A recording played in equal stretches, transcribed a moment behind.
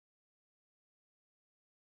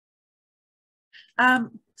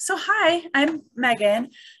So hi, I'm Megan,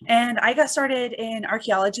 and I got started in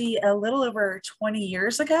archaeology a little over 20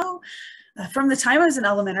 years ago. From the time I was in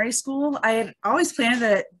elementary school, I had always planned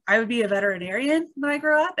that I would be a veterinarian when I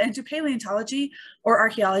grew up and do paleontology or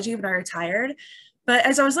archaeology when I retired. But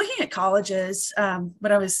as I was looking at colleges,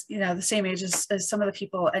 when I was, the same age as some of the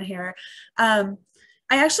people in here, I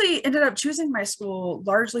actually ended up choosing my school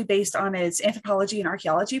largely based on its anthropology and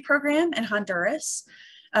archaeology program in Honduras.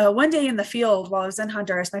 One day in the field while I was in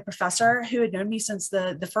Honduras, my professor, who had known me since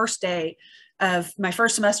the first day of my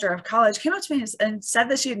first semester of college, came up to me and said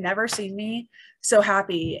that she had never seen me so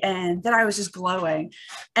happy and that I was just glowing.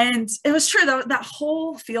 And it was true, that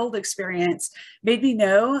whole field experience made me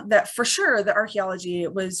know that for sure the archaeology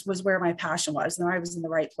was where my passion was and I was in the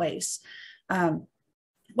right place.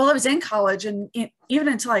 While I was in college and even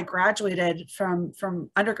until I graduated from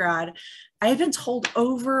undergrad, I had been told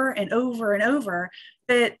over and over and over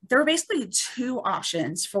that there were basically two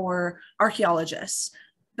options for archaeologists.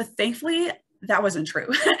 But thankfully, that wasn't true.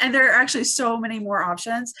 And there are actually so many more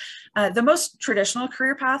options. The most traditional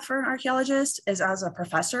career path for an archaeologist is as a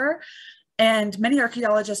professor. And many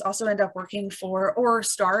archaeologists also end up working for or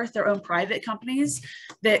start their own private companies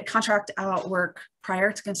that contract out work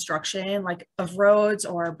prior to construction, like of roads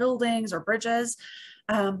or buildings or bridges.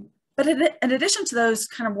 But in addition to those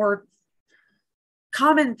kind of more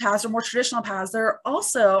common paths or more traditional paths, there are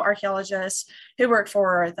also archaeologists who work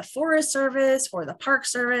for the Forest Service, for the Park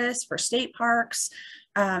Service, for state parks,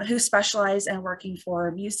 who specialize in working for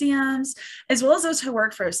museums, as well as those who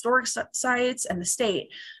work for historic sites and the state.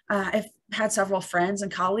 I've had several friends and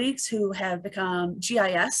colleagues who have become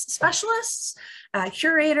GIS specialists,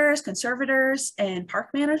 curators, conservators, and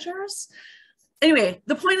park managers. Anyway,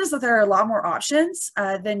 the point is that there are a lot more options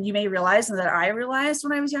than you may realize and that I realized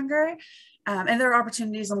when I was younger. And there are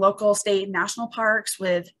opportunities in local, state, and national parks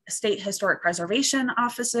with state historic preservation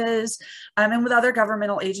offices and with other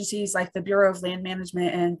governmental agencies like the Bureau of Land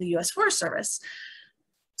Management and the U.S. Forest Service.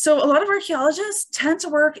 So a lot of archaeologists tend to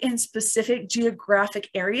work in specific geographic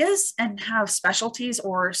areas and have specialties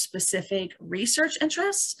or specific research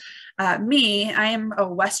interests. Me, I am a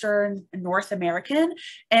Western North American,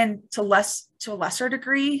 and to a lesser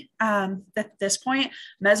degree at this point,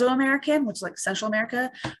 Mesoamerican, which is like Central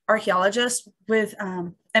America, archaeologist with,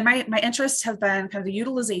 and my interests have been kind of the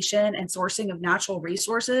utilization and sourcing of natural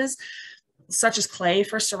resources, such as clay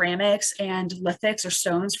for ceramics and lithics or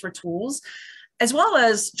stones for tools, as well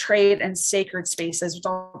as trade and sacred spaces, which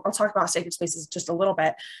I'll talk about sacred spaces just a little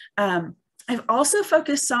bit. I've also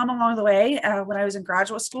focused some along the way when I was in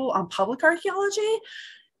graduate school on public archaeology,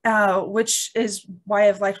 which is why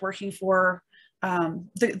I've liked working for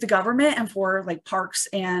the government and for like parks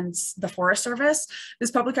and the Forest Service. This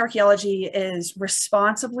public archaeology is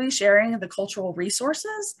responsibly sharing the cultural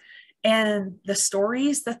resources and the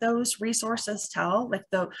stories that those resources tell, like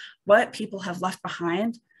what people have left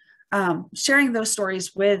behind, sharing those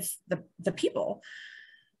stories with the people.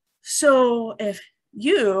 So if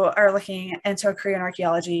you are looking into a career in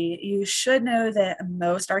archaeology, you should know that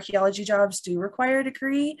most archaeology jobs do require a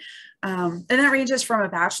degree. And that ranges from a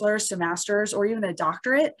bachelor's to master's or even a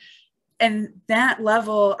doctorate. And that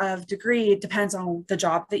level of degree depends on the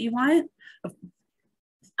job that you want.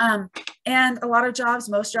 And a lot of jobs,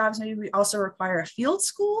 most jobs maybe also require a field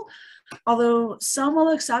school, although some will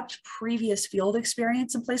accept previous field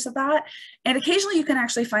experience in place of that. And occasionally you can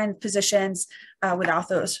actually find positions without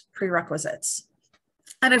those prerequisites.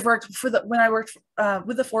 And I've worked when I worked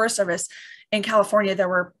with the Forest Service in California, there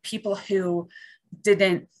were people who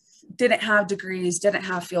didn't have degrees, didn't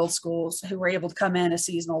have field schools, who were able to come in as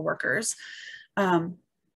seasonal workers.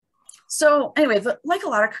 So anyway, like a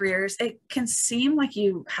lot of careers, it can seem like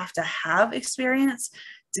you have to have experience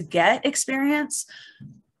to get experience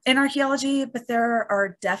in archaeology, but there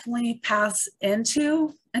are definitely paths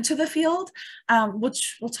into the field,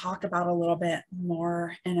 which we'll talk about a little bit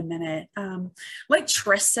more in a minute. Like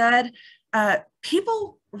Tris said,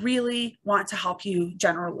 people really want to help you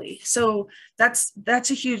generally. So that's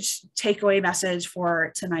a huge takeaway message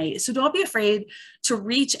for tonight. So don't be afraid to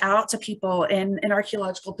reach out to people in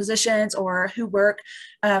archaeological positions or who work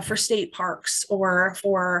for state parks or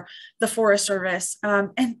for the Forest Service,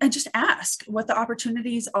 and just ask what the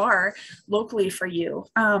opportunities are locally for you.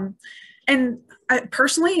 And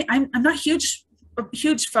personally, I'm not a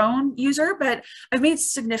huge phone user, but I've made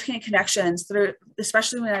significant connections through,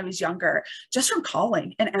 especially when I was younger, just from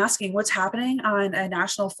calling and asking what's happening on a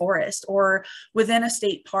national forest or within a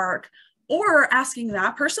state park, or asking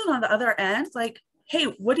that person on the other end, like, hey,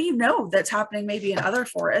 what do you know that's happening maybe in other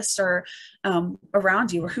forests or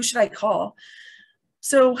around you, or who should I call?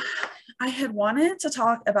 So I had wanted to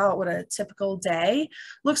talk about what a typical day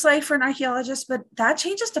looks like for an archaeologist, but that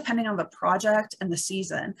changes depending on the project and the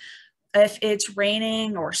season. If it's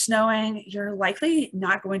raining or snowing, you're likely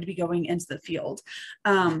not going to be going into the field.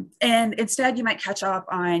 And instead, you might catch up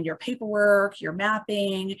on your paperwork, your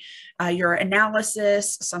mapping, your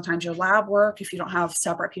analysis, sometimes your lab work if you don't have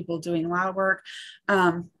separate people doing lab work.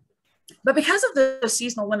 But because of the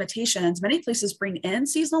seasonal limitations, many places bring in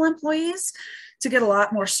seasonal employees to get a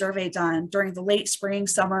lot more survey done during the late spring,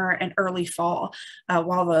 summer, and early fall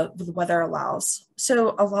while the weather allows.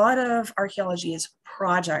 So a lot of archaeology is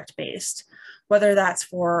project-based, whether that's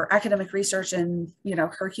for academic research in,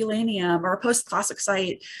 Herculaneum or a post-classic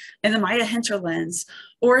site in the Maya hinterlands,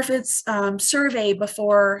 or if it's survey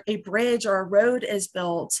before a bridge or a road is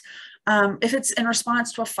built, if it's in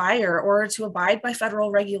response to a fire or to abide by federal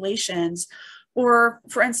regulations, or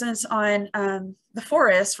for instance, on the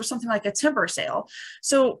forest for something like a timber sale.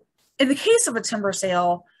 So in the case of a timber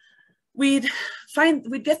sale, we'd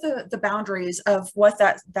get the boundaries of what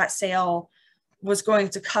that sale was going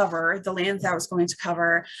to cover, the land that was going to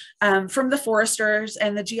cover, from the foresters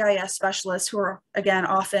and the GIS specialists, who are, again,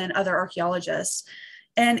 often other archaeologists.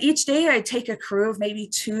 And each day I'd take a crew of maybe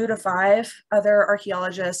 2 to 5 other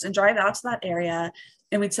archaeologists and drive out to that area,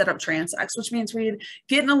 and we'd set up transects, which means we'd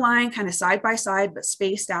get in a line kind of side by side, but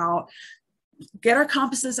spaced out, get our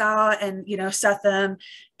compasses out and, set them,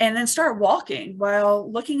 and then start walking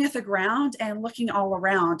while looking at the ground and looking all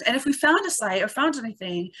around. And if we found a site or found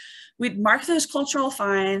anything, we'd mark those cultural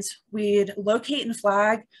finds, we'd locate and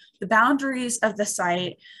flag the boundaries of the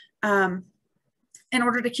site, in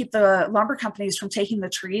order to keep the lumber companies from taking the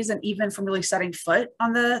trees and even from really setting foot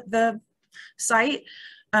on the site.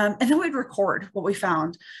 And then we'd record what we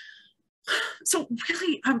found. So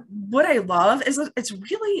really, what I love is that it's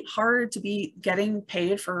really hard to be getting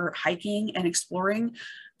paid for hiking and exploring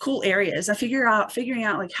cool areas and figuring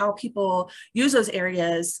out like how people use those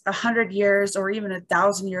areas 100 years or even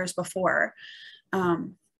 1,000 years before.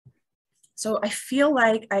 So I feel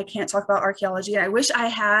like I can't talk about archaeology. I wish I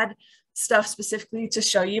had stuff specifically to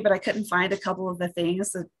show you, but I couldn't find a couple of the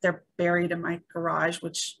things. That they're buried in my garage,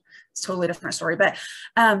 which is a totally different story. But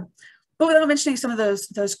without mentioning some of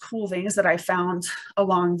those cool things that I found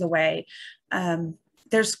along the way,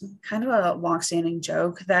 there's kind of a longstanding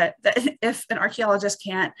joke that if an archaeologist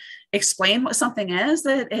can't explain what something is,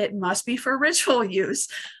 that it must be for ritual use.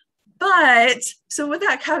 But so with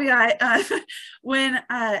that caveat, when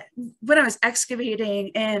I was excavating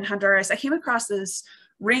in Honduras, I came across this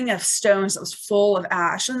ring of stones that was full of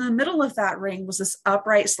ash. In the middle of that ring was this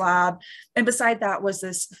upright slab, and beside that was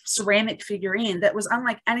this ceramic figurine that was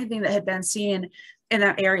unlike anything that had been seen in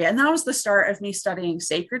that area. And that was the start of me studying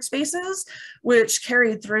sacred spaces, which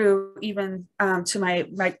carried through even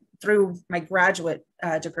to through my graduate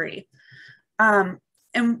degree.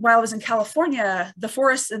 And while I was in California, the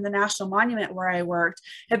forest in the National Monument where I worked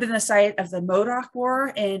had been the site of the Modoc War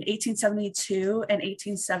in 1872 and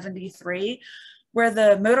 1873, where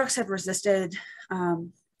the Modocs had resisted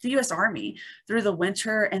the US Army through the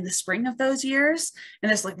winter and the spring of those years in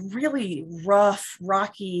this like really rough,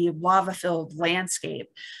 rocky, lava-filled landscape.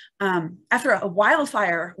 After a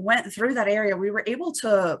wildfire went through that area, we were able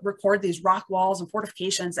to record these rock walls and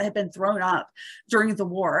fortifications that had been thrown up during the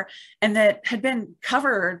war and that had been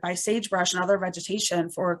covered by sagebrush and other vegetation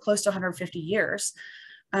for close to 150 years.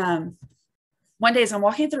 One day as I'm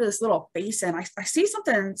walking through this little basin, I see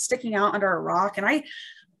something sticking out under a rock. And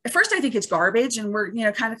at first I think it's garbage, and we're,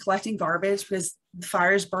 kind of collecting garbage because the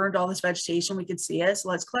fires burned all this vegetation. We could see it. So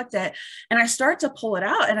let's collect it. And I start to pull it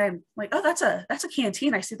out and I'm like, oh, that's a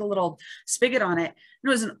canteen. I see the little spigot on it. And it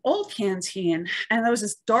was an old canteen, and there was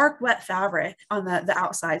this dark, wet fabric on the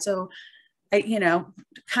outside. So I,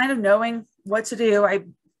 kind of knowing what to do, I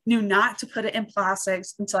knew not to put it in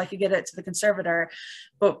plastics until I could get it to the conservator,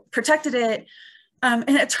 but protected it. And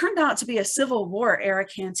it turned out to be a Civil War era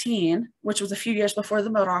canteen, which was a few years before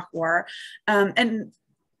the Modoc War. And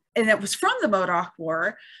it was from the Modoc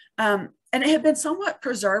War. And it had been somewhat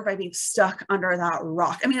preserved by being stuck under that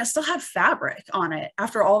rock. I mean, it still had fabric on it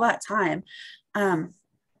after all that time.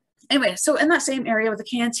 Anyway, so in that same area with the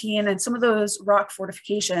canteen and some of those rock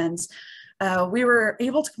fortifications, we were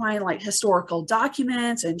able to find like historical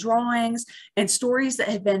documents and drawings and stories that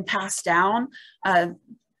had been passed down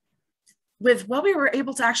with what we were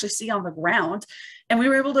able to actually see on the ground. And we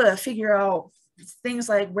were able to figure out things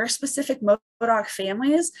like where specific Modoc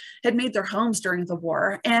families had made their homes during the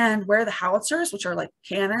war and where the howitzers, which are like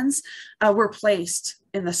cannons, were placed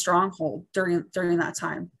in the stronghold during that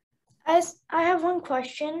time. I have one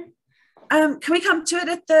question. Can we come to it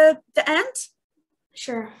at the end?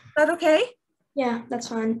 Sure. Is that okay? Yeah, that's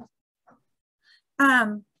fine.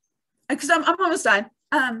 Because I'm almost done.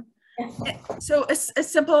 So as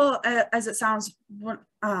simple as it sounds, one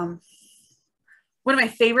of my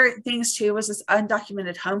favorite things too was this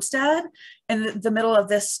undocumented homestead in the middle of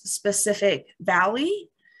this specific valley.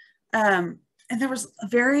 And there was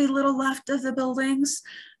very little left of the buildings.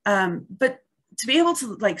 But to be able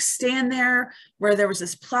to like stand there where there was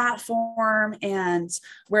this platform and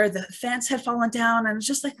where the fence had fallen down and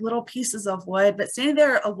just like little pieces of wood, but standing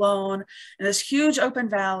there alone in this huge open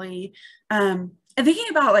valley, and thinking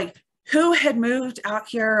about like who had moved out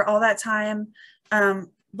here all that time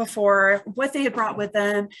before, what they had brought with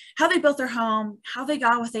them, how they built their home, how they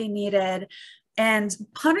got what they needed, and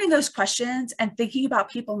pondering those questions and thinking about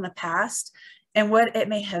people in the past and what it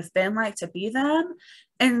may have been like to be them.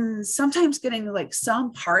 And sometimes getting like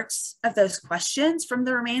some parts of those questions from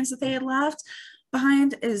the remains that they had left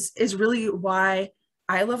behind is really why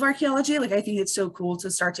I love archaeology. Like, I think it's so cool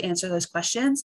to start to answer those questions.